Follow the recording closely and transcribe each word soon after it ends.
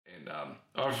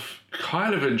I've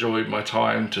kind of enjoyed my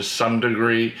time to some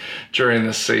degree during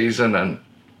the season, and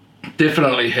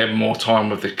definitely have more time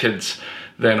with the kids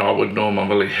than I would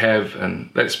normally have,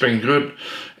 and that's been good.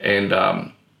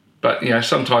 And but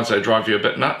sometimes they drive you a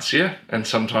bit nuts, yeah, and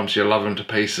sometimes you love them to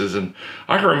pieces. And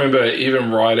I can remember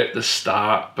even right at the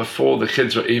start, before the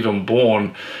kids were even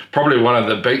born, probably one of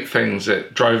the big things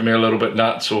that drove me a little bit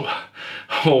nuts, or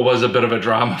was a bit of a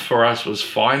drama for us, was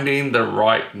finding the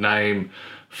right name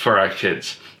for our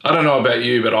kids. I don't know about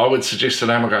you, but I would suggest a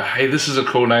name. I go, hey, this is a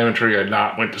cool name. And Terry go,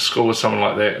 nah, went to school with someone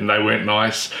like that and they weren't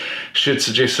nice. She'd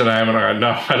suggest a name and I go, no,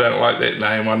 I don't like that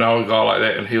name. I know a guy like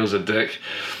that and he was a dick.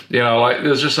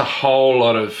 There's just a whole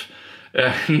lot of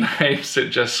names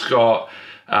that just got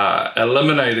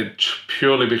eliminated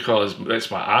purely because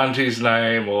that's my auntie's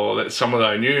name, or that's someone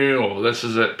I knew, or this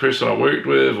is that person I worked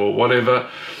with, or whatever.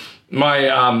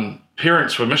 My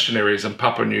parents were missionaries in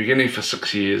Papua New Guinea for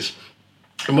 6 years.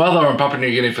 And while they were in Papua New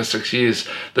Guinea for 6 years,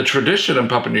 the tradition in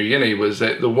Papua New Guinea was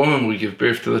that the woman would give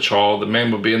birth to the child, the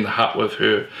man would be in the hut with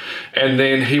her, and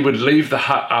then he would leave the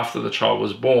hut after the child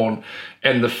was born,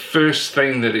 and the first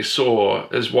thing that he saw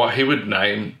is what he would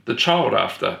name the child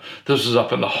after. This was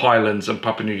up in the highlands in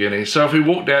Papua New Guinea. So if he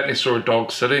walked out and he saw a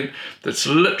dog sitting, that's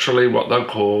literally what they'll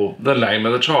call the name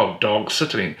of the child, dog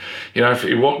sitting. If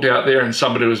he walked out there and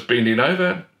somebody was bending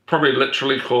over, probably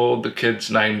literally called the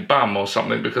kid's name Bum or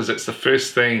something, because it's the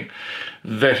first thing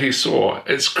that he saw.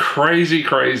 It's crazy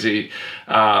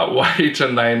way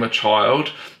to name a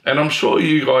child. And I'm sure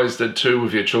you guys did too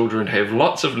with your children, have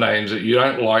lots of names that you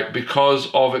don't like because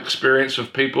of experience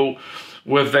with people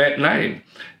with that name.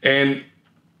 And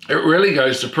it really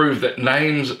goes to prove that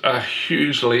names are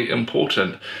hugely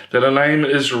important, that a name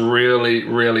is really,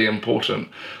 really important.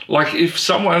 Like if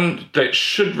someone that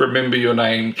should remember your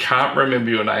name can't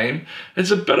remember your name,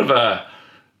 it's a bit of a,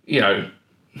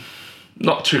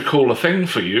 not too cool a thing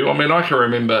for you. I mean, I can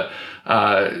remember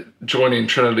joining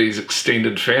Trinity's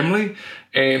extended family,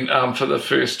 and for the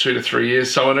first 2 to 3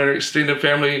 years, someone in her extended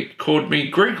family called me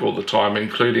Greg all the time,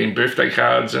 including birthday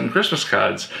cards and Christmas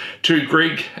cards to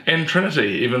Greg and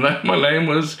Trinity, even though my name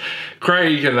was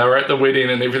Craig and they were at the wedding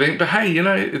and everything. But hey,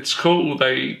 it's cool.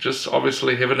 They just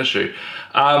obviously have an issue.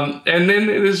 And then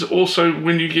it is also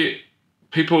when you get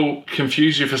people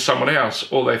confuse you for someone else,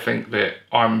 or they think that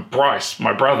I'm Bryce,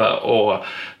 my brother, or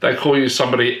they call you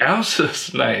somebody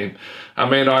else's name. I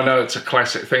mean, I know it's a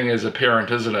classic thing as a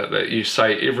parent, isn't it, that you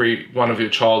say every one of your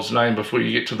child's name before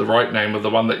you get to the right name of the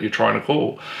one that you're trying to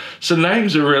call. So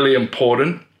names are really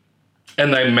important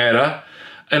and they matter.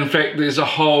 In fact, there's a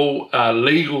whole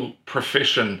legal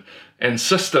profession and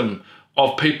system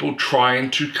of people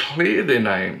trying to clear their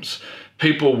names.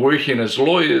 People working as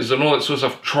lawyers and all that sort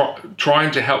of stuff,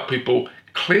 trying to help people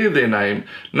clear their name.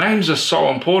 Names are so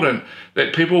important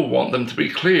that people want them to be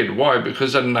cleared. Why?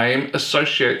 Because a name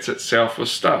associates itself with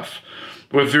stuff.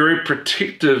 We're very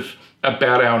protective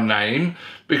about our name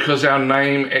because our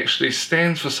name actually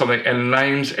stands for something, and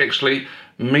names actually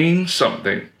mean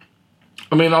something.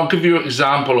 I mean, I'll give you an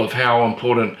example of how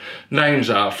important names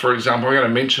are. For example, I'm going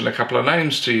to mention a couple of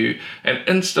names to you, and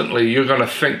instantly you're going to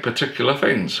think particular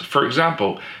things. For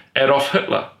example, Adolf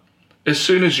Hitler. As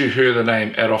soon as you hear the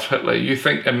name Adolf Hitler, you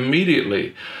think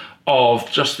immediately of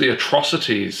just the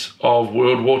atrocities of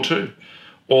World War II,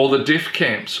 all the death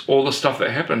camps, all the stuff that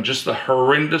happened, just the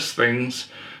horrendous things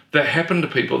that happened to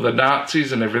people, the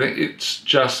Nazis and everything. It's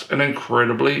just an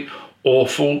incredibly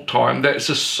awful time that's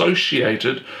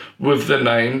associated with the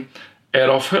name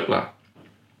Adolf Hitler.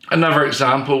 Another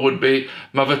example would be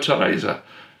Mother Teresa.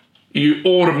 You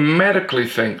automatically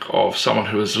think of someone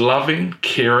who is loving,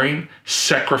 caring,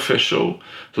 sacrificial,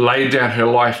 laid down her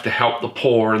life to help the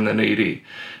poor and the needy.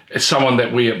 It's someone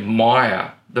that we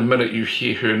admire. The minute you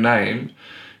hear her name,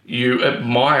 you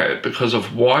admire it because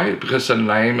of why? Because the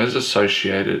name is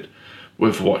associated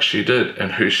with what she did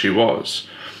and who she was.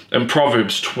 In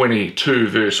Proverbs 22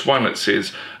 verse 1, it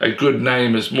says, a good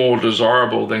name is more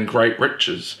desirable than great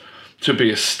riches. To be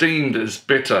esteemed is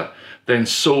better than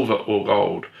silver or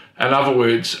gold. In other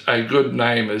words, a good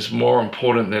name is more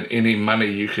important than any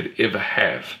money you could ever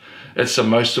have. It's the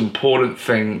most important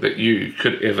thing that you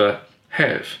could ever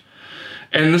have.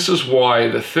 And this is why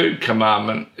the third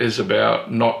commandment is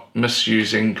about not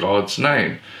misusing God's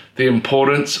name. The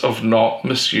importance of not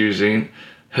misusing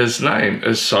his name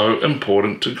is so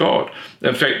important to God.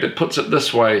 In fact, it puts it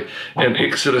this way in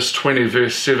Exodus 20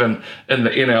 verse 7 in the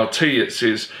NLT. It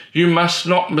says, you must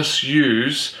not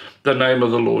misuse the name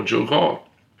of the Lord your God.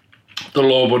 The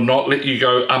Lord will not let you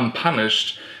go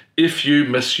unpunished if you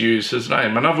misuse his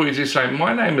name. In other words, he's saying,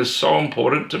 my name is so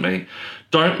important to me.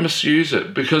 Don't misuse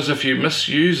it, because if you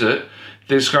misuse it,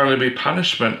 there's going to be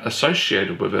punishment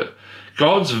associated with it.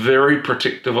 God's very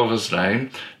protective of his name,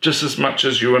 just as much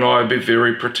as you and I would be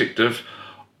very protective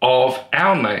of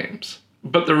our names.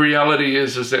 But the reality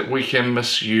is that we can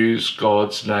misuse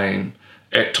God's name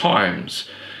at times.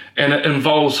 And it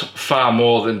involves far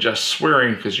more than just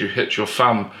swearing because you hit your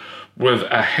thumb with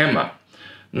a hammer.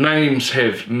 Names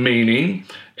have meaning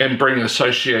and bring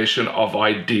association of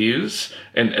ideas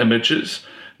and images.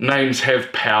 Names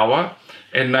have power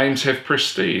and names have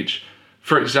prestige.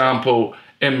 For example,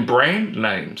 in brand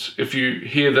names, if you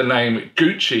hear the name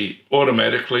Gucci,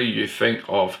 automatically you think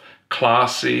of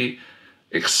classy,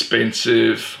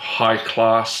 expensive,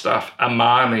 high-class stuff.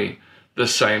 Armani, the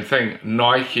same thing.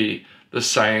 Nike, the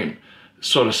same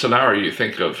sort of scenario. You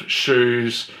think of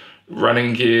shoes,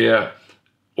 running gear,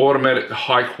 automatic,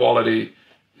 high quality,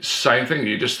 same thing.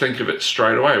 You just think of it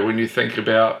straight away. When you think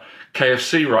about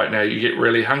KFC right now, you get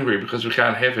really hungry because we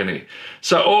can't have any.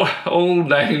 So all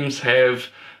names have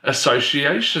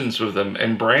associations with them,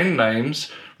 and brand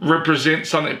names represent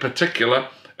something particular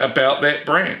about that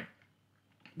brand.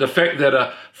 The fact that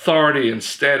authority and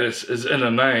status is in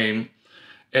a name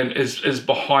and is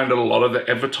behind a lot of the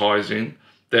advertising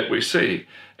that we see.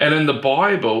 And in the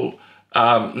Bible,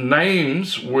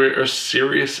 names were a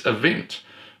serious event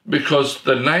because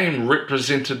the name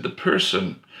represented the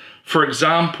person. For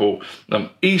example,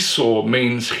 Esau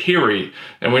means hairy,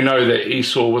 and we know that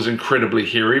Esau was incredibly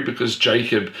hairy because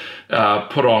Jacob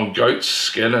put on goat's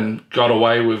skin and got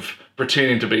away with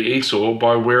pretending to be Esau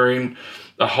by wearing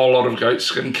a whole lot of goat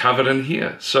skin covered in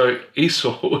hair. So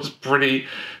Esau was pretty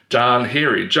darn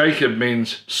hairy. Jacob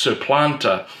means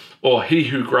supplanter, or he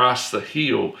who grasps the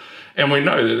heel. And we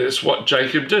know that that's what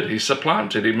Jacob did. He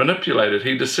supplanted, he manipulated,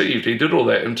 he deceived, he did all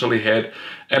that until he had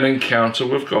an encounter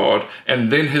with God.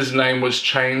 And then his name was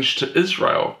changed to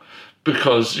Israel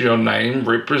because your name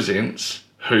represents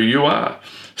who you are.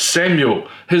 Samuel,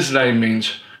 his name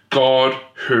means God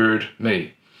heard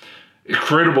me.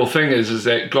 Incredible thing is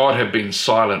that God had been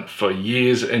silent for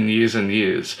years and years and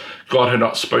years. God had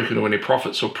not spoken to any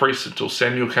prophets or priests until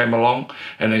Samuel came along,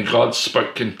 and then God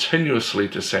spoke continuously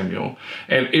to Samuel,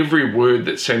 and every word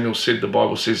that Samuel said, the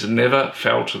Bible says, never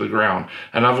fell to the ground.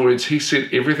 In other words, he said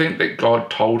everything that God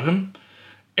told him,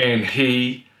 and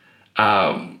he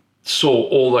saw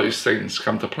all those things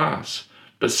come to pass.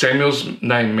 But Samuel's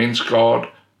name means God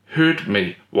heard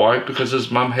me. Why? Because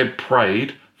his mum had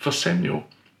prayed for Samuel.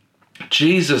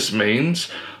 Jesus means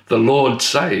the Lord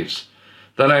saves.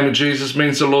 The name of Jesus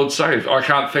means the Lord saves. I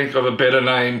can't think of a better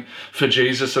name for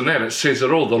Jesus than that. It says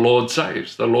it all. The Lord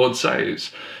saves. The Lord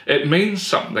saves. It means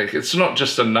something. It's not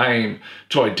just a name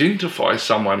to identify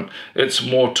someone. It's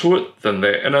more to it than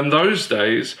that. And in those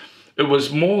days, it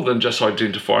was more than just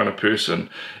identifying a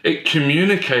person. It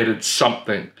communicated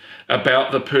something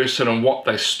about the person and what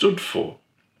they stood for.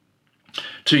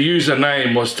 To use a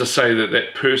name was to say that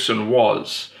that person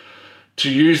was. To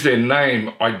use their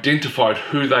name identified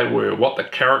who they were, what the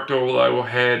character they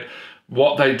had,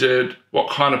 what they did, what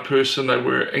kind of person they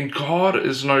were. And God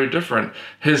is no different.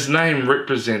 His name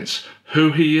represents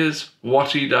who he is,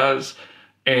 what he does,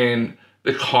 and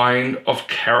the kind of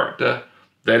character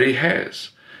that he has.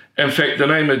 In fact, the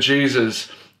name of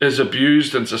Jesus is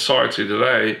abused in society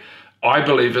today, I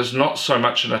believe, is not so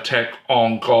much an attack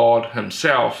on God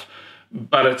himself,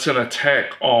 but it's an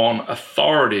attack on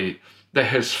authority that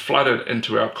has flooded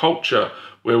into our culture,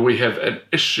 where we have an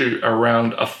issue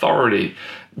around authority,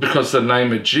 because the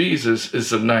name of Jesus is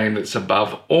the name that's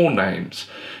above all names.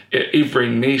 Every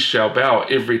knee shall bow,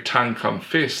 every tongue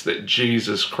confess that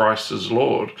Jesus Christ is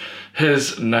Lord.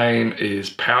 His name is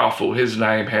powerful. His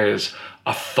name has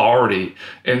authority.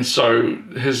 And so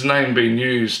his name being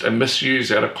used and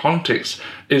misused out of context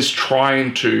is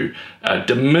trying to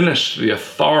diminish the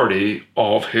authority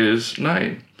of his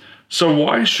name. So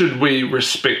why should we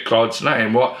respect God's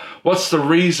name? What's the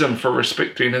reason for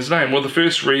respecting his name? Well, the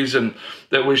first reason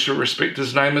that we should respect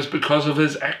his name is because of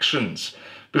his actions,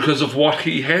 because of what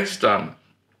he has done.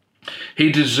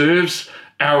 He deserves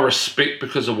our respect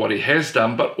because of what he has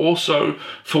done, but also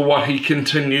for what he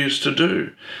continues to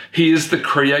do. He is the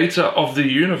creator of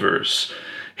the universe.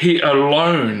 He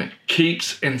alone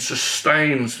keeps and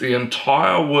sustains the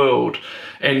entire world,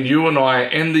 and you and I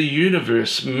and the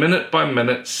universe, minute by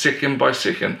minute, second by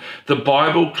second. The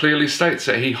Bible clearly states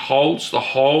that he holds the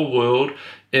whole world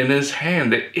in his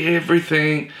hand, that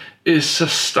everything is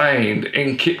sustained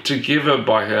and kept together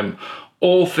by him.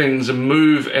 All things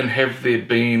move and have their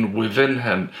being within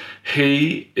him.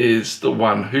 He is the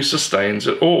one who sustains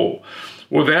it all.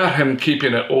 Without him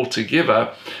keeping it all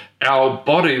together, our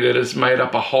body that is made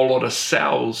up a whole lot of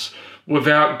cells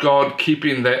Without God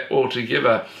keeping that all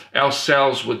together, our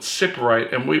cells would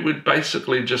separate and we would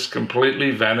basically just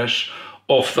completely vanish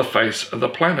off the face of the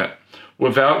planet.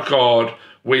 Without God,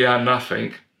 we are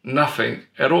nothing, nothing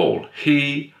at all.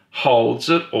 He holds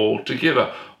it all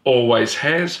together. Always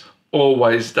has,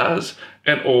 always does,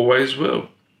 and always will.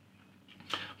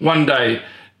 One day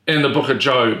in the book of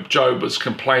Job, Job was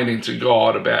complaining to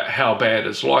God about how bad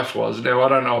his life was. Now, I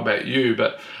don't know about you,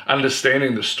 but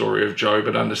understanding the story of Job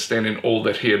and understanding all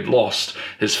that he had lost,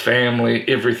 his family,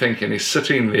 everything, and he's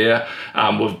sitting there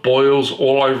with boils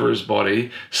all over his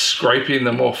body, scraping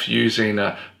them off using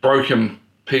a broken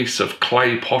piece of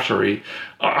clay pottery.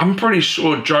 I'm pretty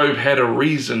sure Job had a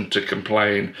reason to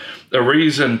complain, a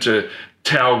reason to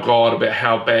tell God about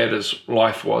how bad his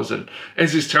life was. And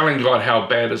as he's telling God how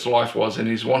bad his life was and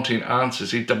he's wanting answers,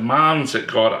 he demands that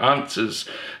God answers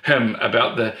him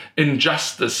about the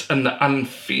injustice and the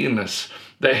unfairness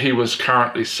that he was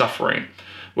currently suffering.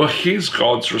 Well, here's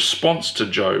God's response to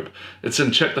Job. It's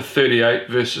in chapter 38,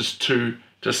 verses 2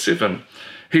 to 7.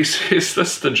 He says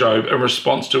this to Job in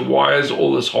response to, why is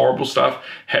all this horrible stuff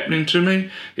happening to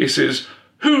me? He says,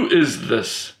 who is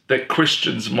this that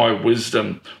questions my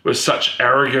wisdom with such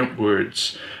arrogant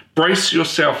words? Brace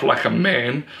yourself like a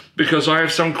man, because I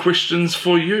have some questions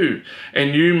for you,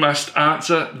 and you must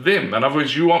answer them. In other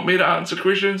words, you want me to answer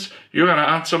questions? You're going to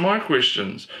answer my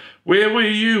questions. Where were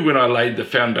you when I laid the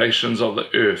foundations of the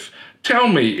earth? Tell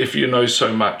me if you know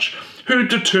so much. Who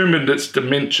determined its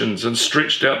dimensions and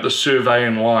stretched out the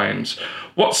surveying lines?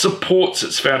 What supports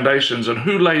its foundations and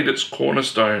who laid its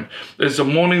cornerstone? As the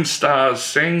morning stars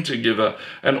sang together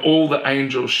and all the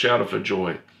angels shouted for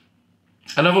joy.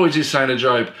 In other words, he's saying to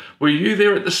Job, were you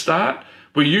there at the start?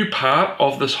 Were you part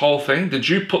of this whole thing? Did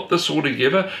you put this all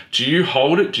together? Do you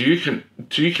hold it? Do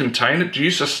you contain it? Do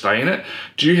you sustain it?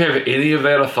 Do you have any of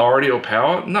that authority or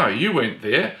power? No, you weren't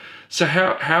there. So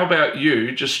how about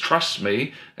you just trust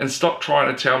me and stop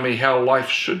trying to tell me how life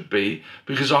should be,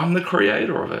 because I'm the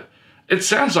creator of it. It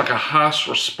sounds like a harsh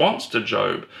response to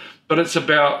Job, but it's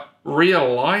about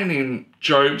realigning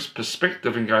Job's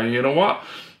perspective and going, you know what?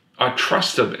 I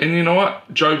trust him. And you know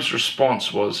what? Job's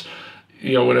response was,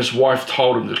 when his wife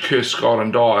told him to curse God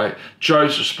and die,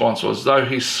 Job's response was, though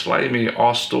he slay me,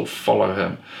 I'll still follow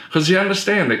him. Because he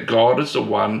understands that God is the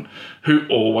one who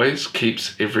always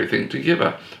keeps everything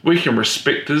together. We can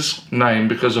respect his name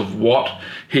because of what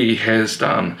he has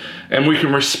done. And we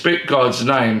can respect God's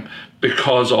name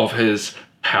because of his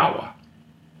power.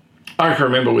 I can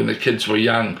remember when the kids were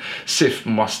young, Seth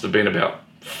must have been about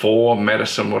 4,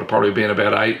 Madison would have probably been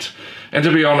about 8. And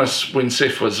to be honest, when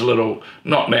Seth was little,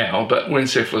 not now, but when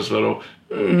Seth was little,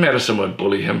 Madison would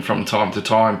bully him from time to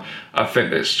time. I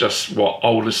think that's just what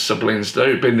oldest siblings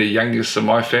do. Being the youngest in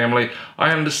my family,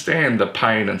 I understand the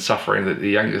pain and suffering that the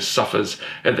youngest suffers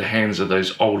at the hands of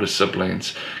those older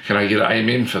siblings. Can I get an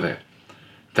amen for that?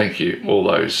 Thank you, all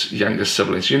those younger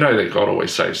siblings. You know that God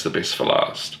always saves the best for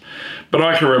last. But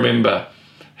I can remember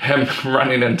him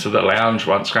running into the lounge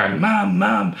once going,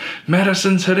 Mum,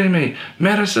 Madison's hitting me.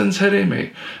 Madison's hitting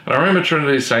me. And I remember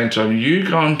Trinity saying to him, you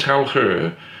go and tell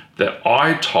her that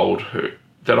I told her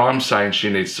that I'm saying she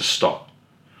needs to stop.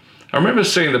 I remember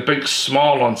seeing the big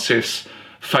smile on Seth's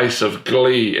face of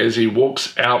glee as he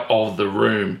walks out of the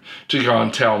room to go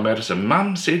and tell Madison,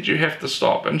 Mum said you have to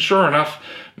stop. And sure enough,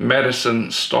 Madison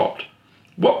stopped.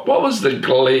 What was the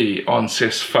glee on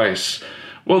Seth's face?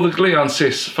 Well, the glee on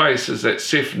Seth's face is that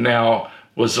Seth now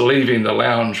was leaving the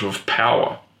lounge with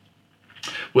power.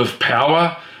 With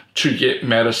power to get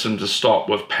Madison to stop,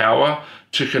 with power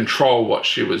to control what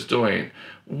she was doing.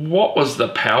 What was the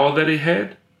power that he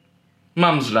had?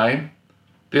 Mum's name,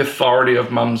 the authority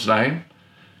of Mum's name.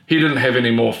 He didn't have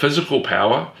any more physical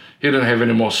power. He didn't have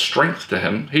any more strength to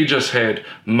him. He just had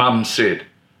Mum said.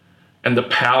 And the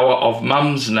power of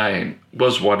Mum's name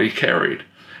was what he carried.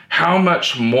 How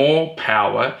much more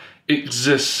power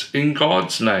exists in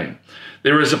God's name?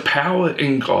 There is a power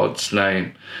in God's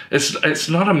name. It's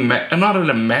not in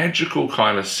a magical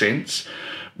kind of sense,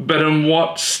 but in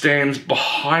what stands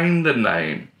behind the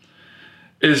name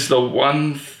is the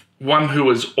one who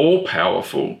is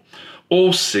all-powerful,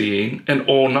 all-seeing, and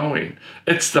all-knowing.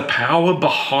 It's the power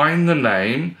behind the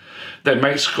name that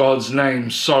makes God's name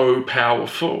so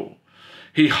powerful.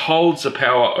 He holds the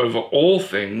power over all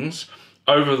things,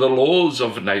 over the laws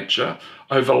of nature,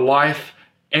 over life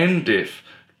and death.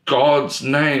 God's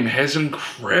name has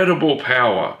incredible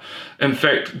power. In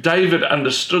fact, David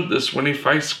understood this when he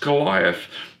faced Goliath.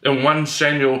 In 1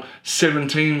 Samuel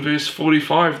 17, verse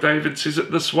 45, David says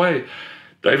it this way.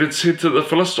 David said to the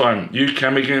Philistine, you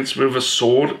come against me with a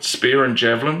sword, spear, and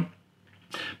javelin,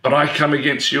 But I come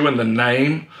against you in the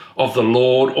name of the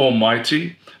Lord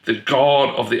Almighty, the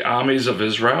God of the armies of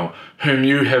Israel, whom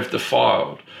you have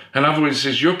defiled. In other words, it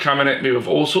says, you're coming at me with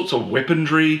all sorts of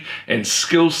weaponry and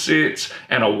skill sets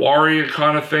and a warrior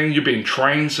kind of thing. You've been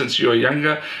trained since you were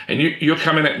younger, and you're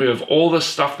coming at me with all the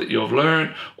stuff that you've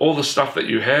learned, all the stuff that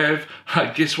you have.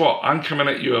 Guess what? I'm coming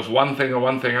at you with one thing and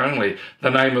one thing only, the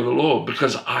name of the Lord,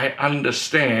 because I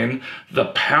understand the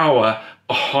power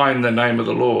behind the name of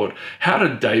the Lord. How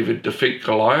did David defeat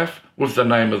Goliath? With the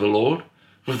name of the Lord.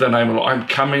 With the name of the Lord. I'm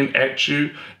coming at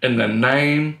you in the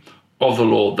name of the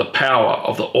Lord. The power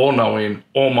of the all-knowing,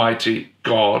 almighty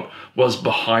God was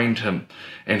behind him.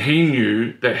 And he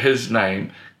knew that his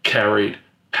name carried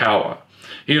power.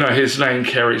 You know, his name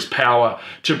carries power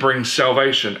to bring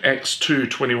salvation. Acts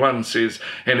 2:21 says,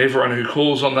 and everyone who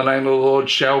calls on the name of the Lord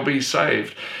shall be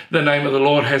saved. The name of the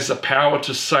Lord has the power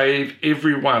to save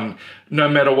everyone, no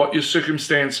matter what your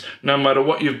circumstance, no matter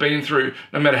what you've been through,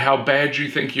 no matter how bad you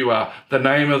think you are. The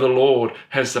name of the Lord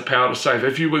has the power to save.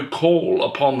 If you would call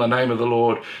upon the name of the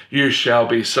Lord, you shall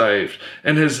be saved.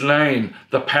 In his name,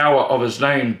 the power of his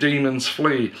name, demons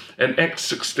flee. In Acts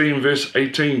 16 verse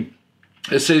 18,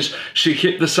 it says, she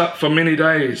kept this up for many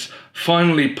days.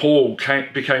 Finally, Paul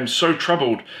became so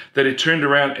troubled that he turned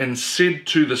around and said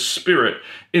to the spirit,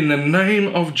 in the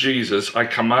name of Jesus, I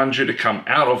command you to come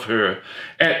out of her.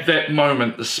 At that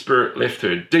moment, the spirit left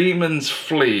her. Demons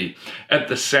flee at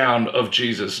the sound of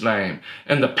Jesus' name.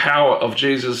 In the power of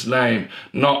Jesus' name,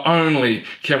 not only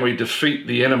can we defeat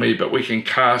the enemy, but we can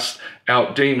cast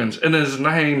out demons. In his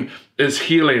name is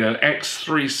healing. In Acts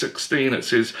 3:16, it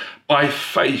says, by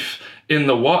faith, in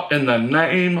the what? In the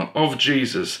name of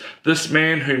Jesus, this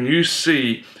man whom you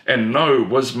see and know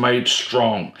was made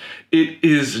strong. It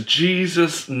is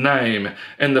Jesus' name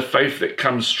and the faith that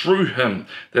comes through him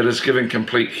that is giving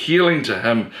complete healing to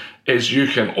him, as you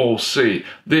can all see.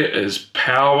 There is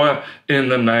power in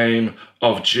the name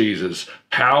of Jesus.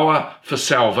 Power for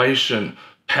salvation,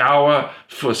 power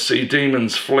for see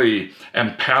demons flee,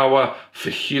 and power for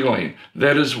healing.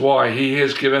 That is why he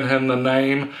has given him the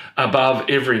name above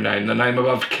every name, the name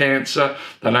above cancer,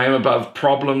 the name above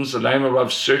problems, the name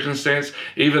above circumstance,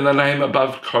 even the name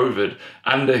above COVID.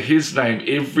 Under his name,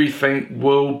 everything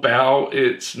will bow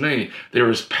its knee. There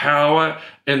is power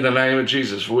in the name of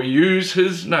Jesus. We use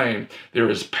his name. There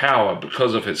is power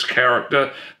because of his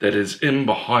character that is in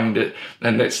behind it.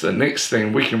 And that's the next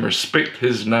thing. We can respect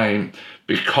his name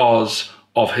because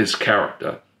of his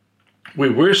character. We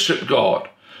worship God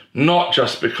not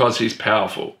just because he's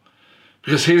powerful.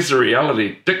 Because here's the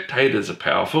reality. Dictators are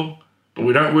powerful, but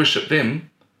we don't worship them.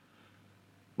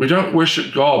 We don't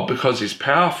worship God because he's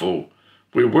powerful.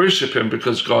 We worship him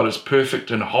because God is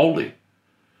perfect and holy.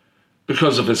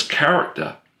 Because of his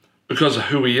character. Because of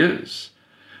who he is.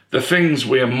 The things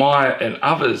we admire in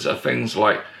others are things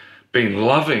like being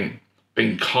loving,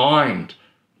 being kind,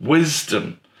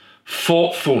 wisdom,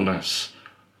 thoughtfulness,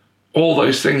 all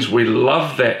those things. We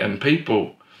love that in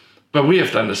people, but we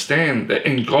have to understand that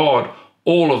in God,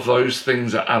 all of those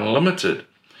things are unlimited.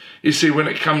 You see, when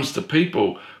it comes to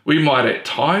people, we might at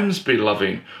times be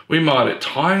loving, we might at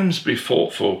times be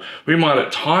thoughtful, we might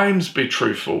at times be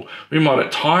truthful, we might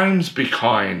at times be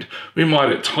kind, we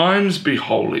might at times be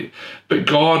holy, but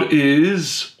God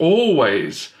is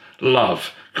always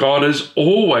love. God is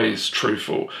always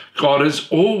truthful. God is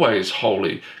always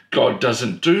holy. God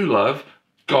doesn't do love.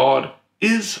 God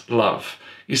is love.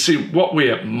 You see, what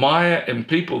we admire in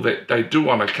people that they do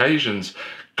on occasions,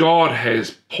 God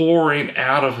has pouring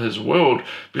out of his world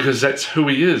because that's who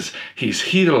he is. He's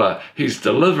healer. He's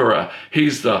deliverer.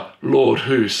 He's the Lord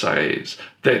who saves.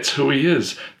 That's who he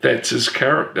is. That's his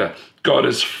character. God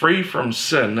is free from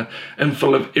sin and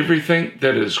full of everything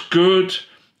that is good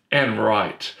and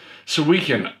right. So we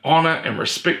can honor and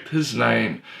respect his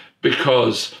name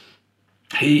because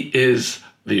he is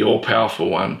the all-powerful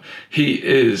one. He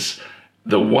is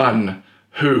the one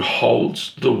who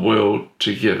holds the world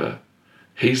together.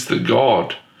 He's the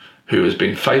God who has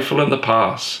been faithful in the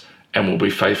past and will be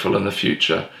faithful in the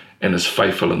future and is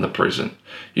faithful in the present.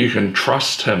 You can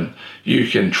trust him. You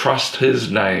can trust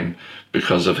his name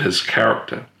because of his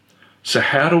character. So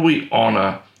how do we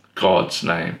honor God's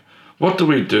name? What do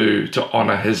we do to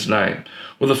honor his name?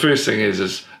 Well, the first thing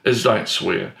is don't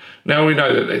swear. Now, we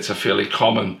know that that's a fairly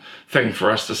common thing for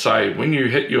us to say. When you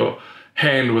hit your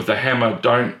hand with the hammer,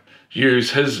 don't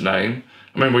use his name.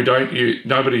 I mean,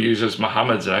 nobody uses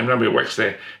Muhammad's name. Nobody whacks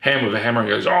their hand with a hammer and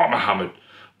goes, oh, Muhammad,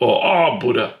 or oh,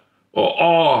 Buddha, or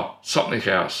oh, something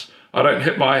else. I don't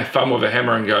hit my thumb with a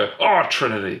hammer and go, oh,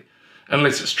 Trinity,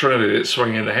 unless it's Trinity that's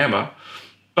swinging the hammer.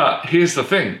 But here's the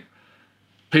thing.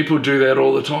 People do that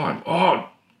all the time. Oh,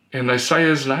 and they say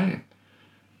his name.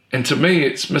 And to me,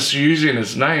 it's misusing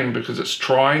his name because it's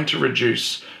trying to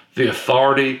reduce the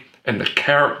authority and the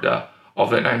character of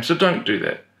that name. So don't do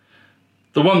that.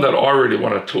 The one that I really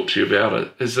want to talk to you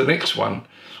about is the next one,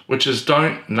 which is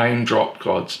don't name drop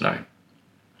God's name.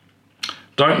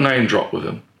 Don't name drop with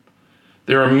him.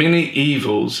 There are many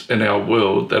evils in our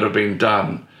world that have been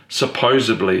done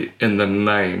supposedly in the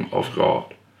name of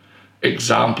God.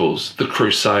 Examples: the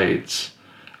Crusades,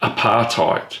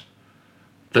 apartheid,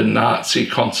 the Nazi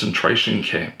concentration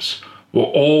camps were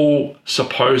all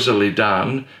supposedly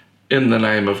done in the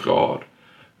name of God.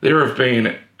 There have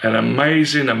been an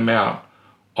amazing amount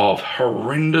of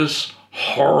horrendous,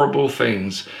 horrible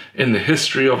things in the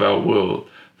history of our world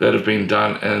that have been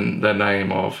done in the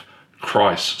name of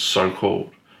Christ,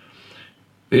 so-called.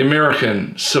 The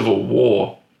American Civil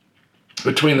War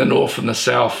between the North and the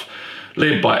South,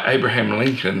 led by Abraham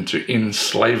Lincoln to end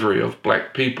slavery of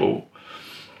black people.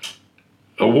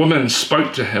 A woman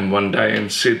spoke to him one day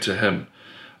and said to him,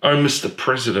 "Oh, Mr.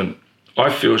 President, I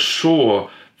feel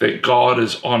sure that God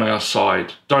is on our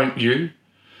side, don't you?"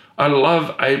 I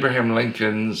love Abraham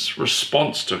Lincoln's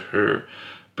response to her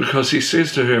because he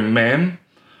says to her, "Ma'am,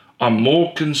 I'm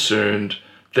more concerned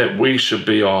that we should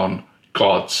be on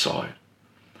God's side."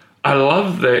 I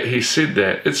love that he said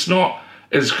that. It's not,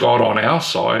 is God on our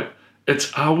side?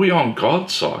 It's, are we on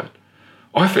God's side?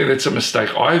 I think that's a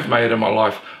mistake I've made in my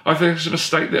life. I think it's a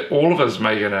mistake that all of us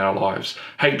make in our lives.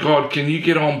 Hey, God, can you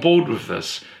get on board with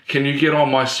this? Can you get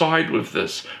on my side with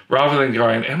this? Rather than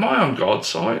going, am I on God's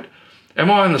side? Am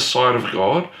I on the side of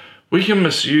God? We can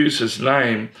misuse his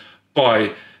name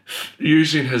by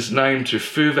using his name to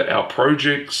further our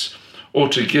projects or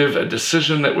to give a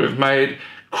decision that we've made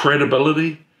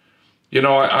credibility. You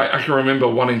know, I can remember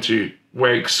wanting to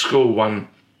wag school one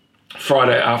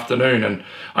Friday afternoon, and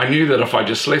I knew that if I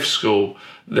just left school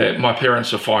that my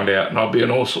parents would find out and I'd be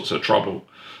in all sorts of trouble.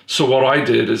 So what I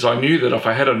did is I knew that if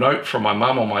I had a note from my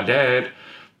mum or my dad,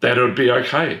 that it would be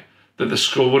okay, that the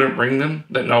school wouldn't ring them,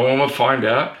 that no one would find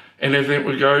out, and everything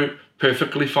would go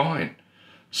perfectly fine.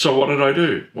 So what did I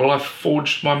do? Well, I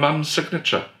forged my mum's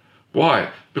signature.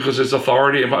 Why? Because there's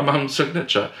authority in my mum's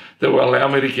signature that will allow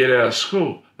me to get out of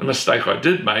school. The mistake I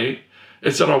did make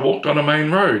is that I walked on a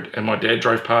main road and my dad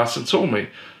drove past and saw me.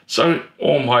 So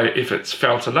all my efforts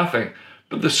fell to nothing.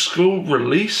 But the school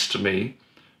released me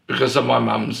because of my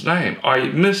mum's name. I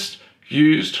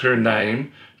misused her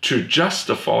name to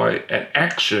justify an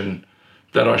action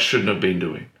that I shouldn't have been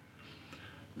doing.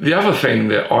 The other thing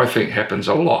that I think happens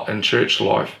a lot in church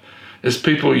life is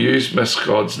people use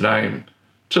God's name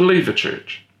to leave a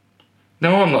church.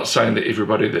 Now, I'm not saying that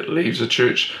everybody that leaves a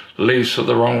church leaves for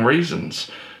the wrong reasons.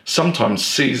 Sometimes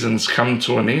seasons come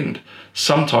to an end.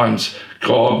 Sometimes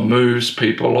God moves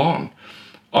people on.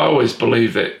 I always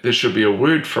believe that there should be a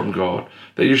word from God,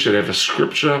 that you should have a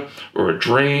scripture or a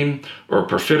dream or a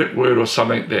prophetic word or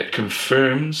something that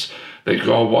confirms that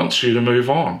God wants you to move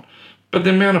on. But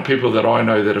the amount of people that I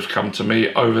know that have come to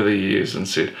me over the years and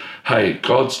said, hey,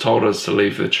 God's told us to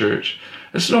leave the church.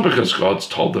 It's not because God's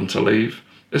told them to leave.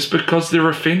 It's because they're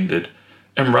offended.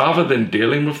 And rather than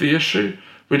dealing with the issue,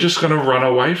 we're just going to run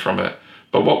away from it.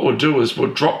 But what we'll do is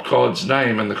we'll drop God's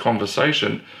name in the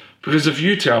conversation, because if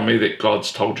you tell me that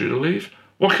God's told you to leave,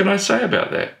 what can I say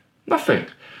about that? Nothing.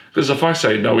 Because if I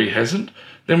say, no, he hasn't,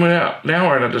 then now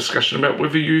we're in a discussion about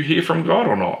whether you hear from God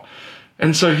or not.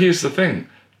 And so here's the thing.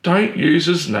 Don't use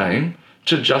his name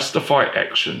to justify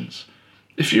actions.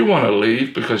 If you want to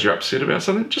leave because you're upset about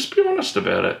something, just be honest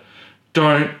about it.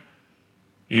 Don't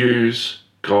use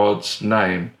God's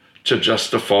name to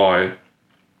justify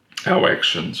our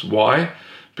actions. Why?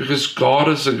 Because God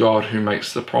is the God who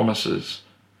makes the promises.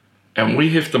 And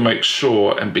we have to make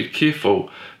sure and be careful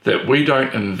that we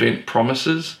don't invent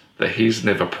promises that he's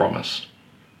never promised.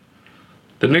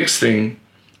 The next thing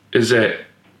is that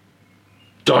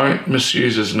don't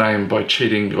misuse his name by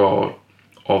cheating God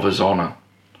of his honor.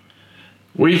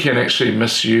 We can actually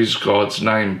misuse God's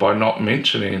name by not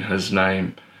mentioning his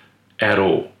name at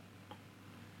all.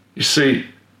 You see,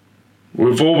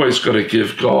 we've always got to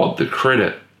give God the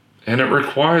credit, and it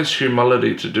requires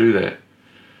humility to do that.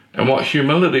 And what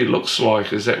humility looks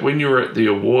like is that when you're at the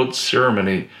awards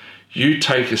ceremony, you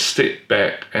take a step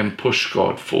back and push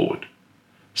God forward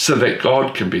so that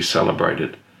God can be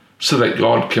celebrated, so that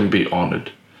God can be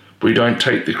honored. We don't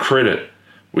take the credit,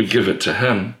 we give it to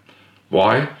him.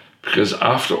 Why? Because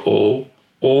after all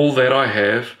that I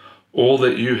have, all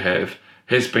that you have,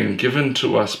 has been given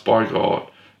to us by God.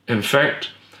 In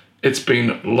fact, it's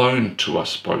been loaned to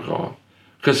us by God,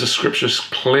 because the scriptures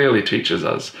clearly teaches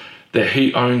us that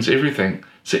he owns everything.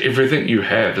 So everything you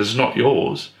have is not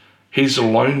yours. He's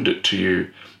loaned it to you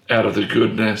out of the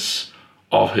goodness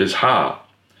of his heart.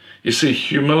 You see,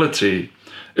 humility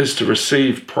is to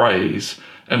receive praise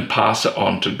and pass it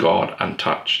on to God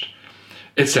untouched.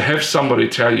 It's to have somebody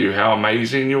tell you how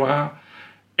amazing you are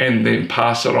and then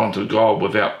pass it on to God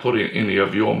without putting any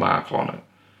of your mark on it.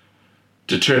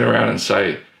 To turn around and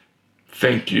say,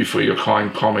 thank you for your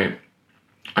kind comment.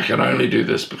 I can only do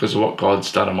this because of what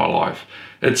God's done in my life.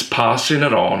 It's passing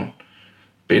it on,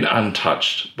 being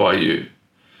untouched by you.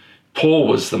 Paul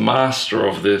was the master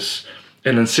of this.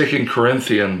 And in 2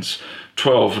 Corinthians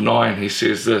 12:9, he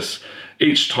says this,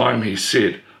 each time he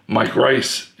said, my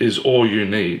grace is all you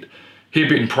need. He'd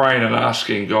been praying and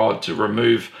asking God to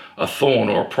remove a thorn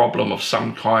or a problem of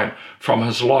some kind from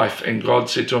his life. And God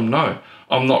said to him, no,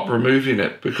 I'm not removing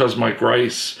it because my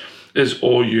grace is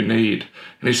all you need.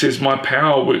 And he says, my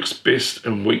power works best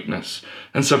in weakness.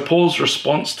 And so Paul's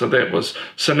response to that was,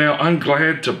 so now I'm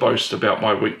glad to boast about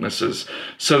my weaknesses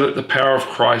so that the power of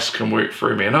Christ can work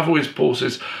through me. In other words, Paul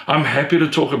says, I'm happy to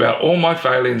talk about all my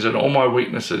failings and all my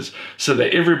weaknesses so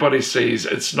that everybody sees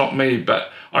it's not me,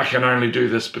 but I can only do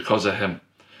this because of him.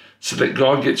 So that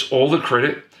God gets all the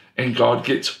credit and God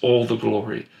gets all the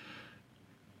glory.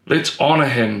 Let's honor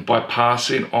him by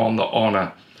passing on the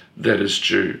honor that is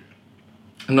due.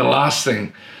 And the last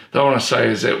thing that I want to say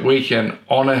is that we can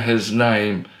honor his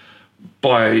name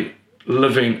by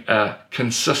living a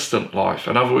consistent life.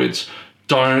 In other words,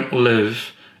 don't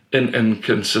live an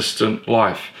inconsistent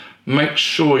life. Make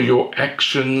sure your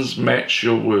actions match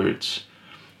your words.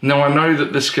 Now, I know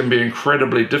that this can be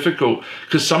incredibly difficult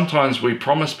because sometimes we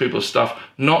promise people stuff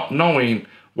not knowing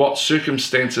what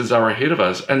circumstances are ahead of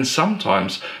us. And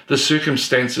sometimes the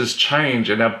circumstances change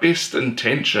and our best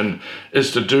intention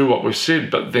is to do what we've said,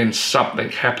 but then something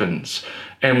happens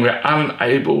and we're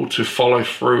unable to follow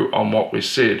through on what we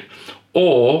said.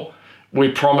 Or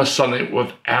we promise something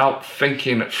without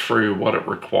thinking it through what it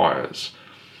requires.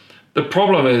 The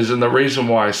problem is, and the reason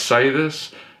why I say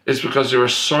this, is because there are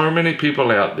so many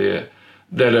people out there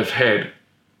that have had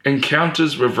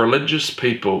encounters with religious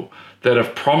people that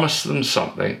have promised them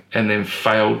something and then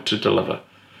failed to deliver,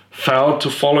 failed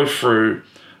to follow through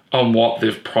on what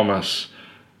they've promised.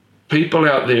 People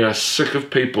out there are sick of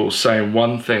people saying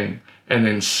one thing and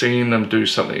then seeing them do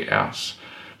something else.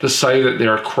 To say that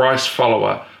they're a Christ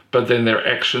follower, but then their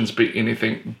actions be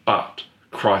anything but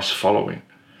Christ following.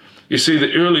 You see,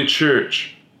 the early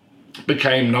church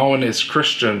became known as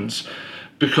Christians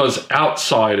because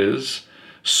outsiders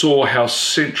saw how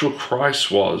central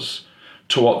Christ was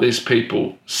to what these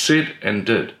people said and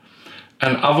did.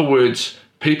 In other words,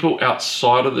 people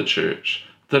outside of the church,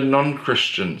 the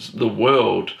non-Christians, the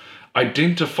world,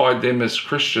 identified them as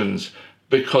Christians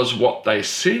because what they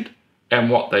said and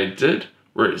what they did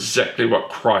were exactly what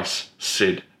Christ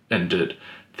said and did.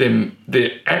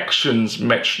 Their actions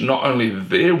matched not only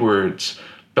their words,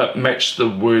 but matched the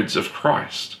words of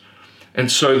Christ.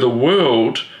 And so the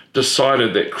world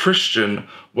decided that Christian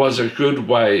was a good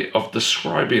way of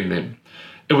describing them.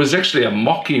 It was actually a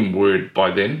mocking word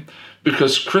by them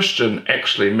because Christian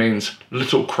actually means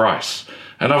little Christ.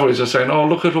 In other words, they're saying, oh,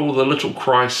 look at all the little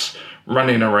Christs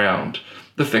running around.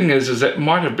 The thing is that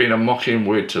might have been a mocking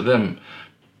word to them,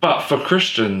 but for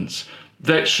Christians,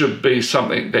 that should be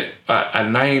something that a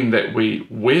name that we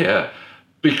wear,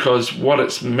 because what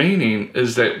it's meaning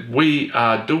is that we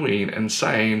are doing and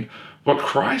saying what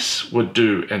Christ would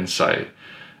do and say.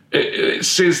 It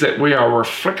says that we are a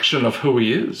reflection of who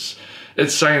he is.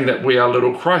 It's saying that we are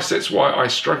little Christ. That's why I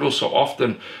struggle so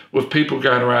often with people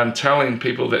going around telling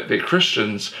people that they're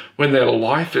Christians when their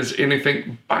life is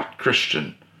anything but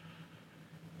Christian.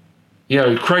 You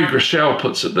know, Craig Rochelle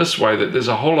puts it this way, that there's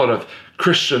a whole lot of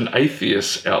Christian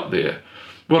atheists out there.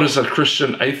 What is a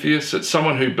Christian atheist? It's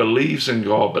someone who believes in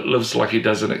God but lives like he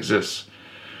doesn't exist.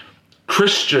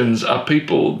 Christians are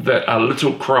people that are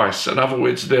little Christ. In other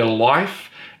words, their life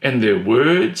and their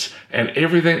words and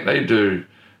everything they do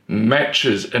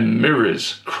matches and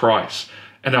mirrors Christ.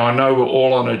 And I know we're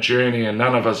all on a journey and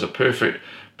none of us are perfect,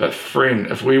 but friend,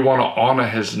 if we want to honor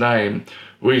his name,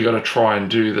 we got to try and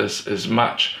do this as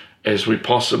much as we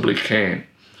possibly can.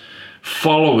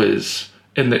 Followers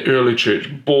in the early church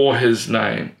bore his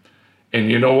name,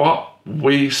 and you know what?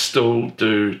 We still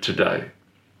do today.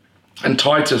 In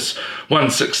Titus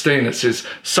 1:16, it says,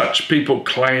 such people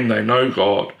claim they know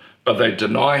God, but they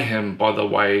deny him by the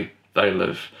way they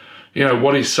live. You know,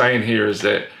 what he's saying here is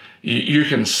that you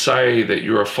can say that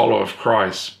you're a follower of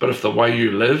Christ, but if the way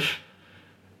you live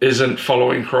isn't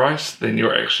following Christ, then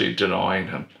you're actually denying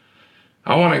him.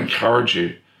 I want to encourage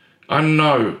you. I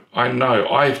know,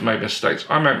 I've made mistakes.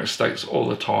 I make mistakes all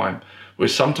the time. where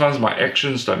sometimes my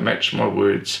actions don't match my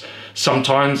words.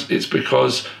 Sometimes it's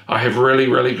because I have really,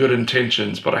 really good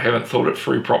intentions, but I haven't thought it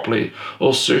through properly,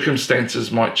 or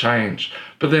circumstances might change.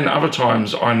 But then other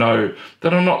times I know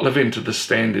that I'm not living to the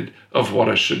standard of what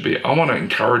I should be. I want to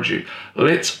encourage you.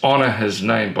 Let's honor his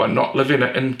name by not living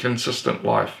an inconsistent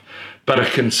life, but a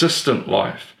consistent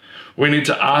life. We need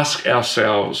to ask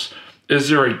ourselves, is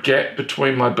there a gap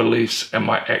between my beliefs and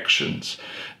my actions?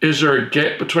 Is there a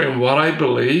gap between what I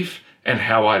believe and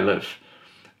how I live?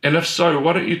 And if so,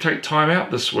 why don't you take time out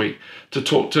this week to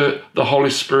talk to the Holy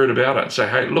Spirit about it and say,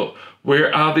 hey, look,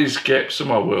 where are these gaps in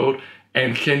my world?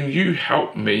 And can you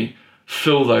help me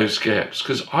fill those gaps?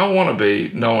 Because I want to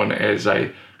be known as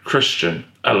a Christian,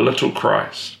 a little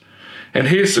Christ. And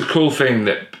here's the cool thing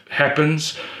that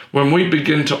happens when we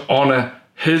begin to honor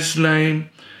his name,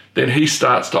 then he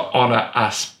starts to honor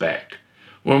us back.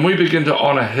 When we begin to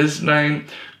honor his name,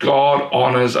 God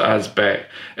honors us back.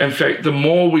 In fact, the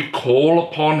more we call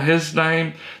upon his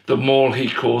name, the more he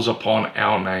calls upon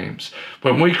our names.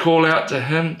 When we call out to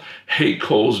him, he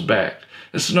calls back.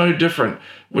 It's no different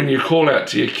when you call out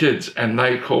to your kids and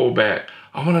they call back.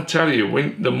 I want to tell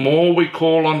you, the more we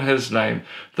call on his name,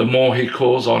 the more he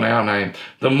calls on our name.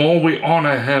 The more we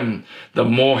honor him, the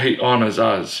more he honors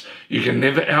us. You can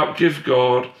never outgive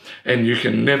God, and you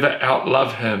can never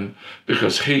outlove him,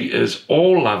 because he is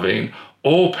all loving,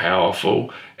 all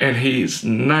powerful, and his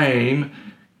name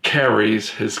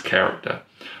carries his character.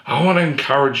 I want to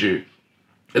encourage you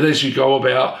that as you go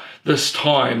about this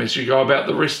time, as you go about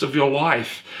the rest of your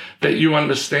life, that you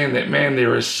understand that, man,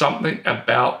 there is something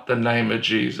about the name of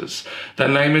Jesus. The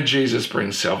name of Jesus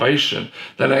brings salvation.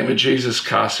 The name of Jesus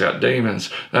casts out demons.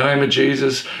 The name of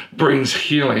Jesus brings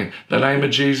healing. The name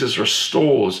of Jesus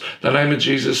restores. The name of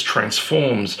Jesus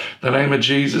transforms. The name of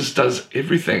Jesus does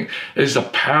everything. It is a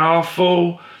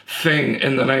powerful thing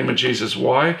in the name of Jesus.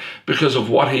 Why? Because of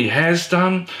what he has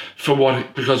done,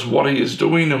 because what he is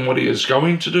doing and what he is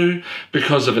going to do,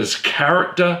 because of his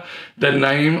character. The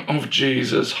name of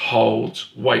Jesus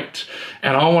holds weight.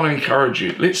 And I want to encourage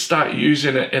you, let's start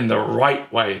using it in the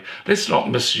right way. Let's not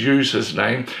misuse his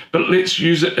name, but let's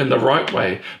use it in the right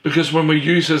way. Because when we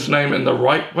use his name in the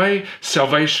right way,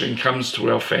 salvation comes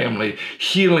to our family,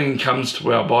 healing comes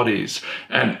to our bodies,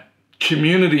 and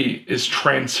community is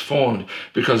transformed,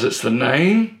 because it's the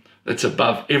name that's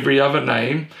above every other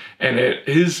name, and at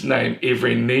his name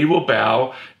every knee will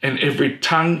bow and every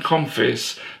tongue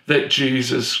confess that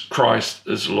Jesus Christ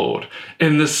is Lord.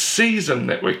 In the season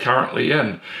that we're currently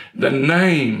in, the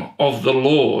name of the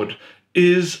Lord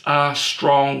is our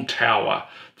strong tower.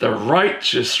 The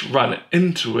righteous run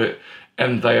into it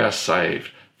and they are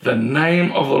saved. The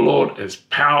name of the Lord is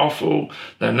powerful.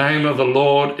 The name of the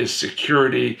Lord is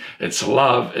security, it's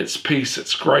love, it's peace,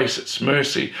 it's grace, it's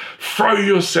mercy. Throw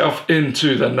yourself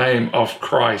into the name of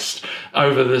Christ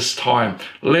over this time.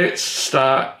 Let's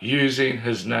start using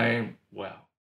his name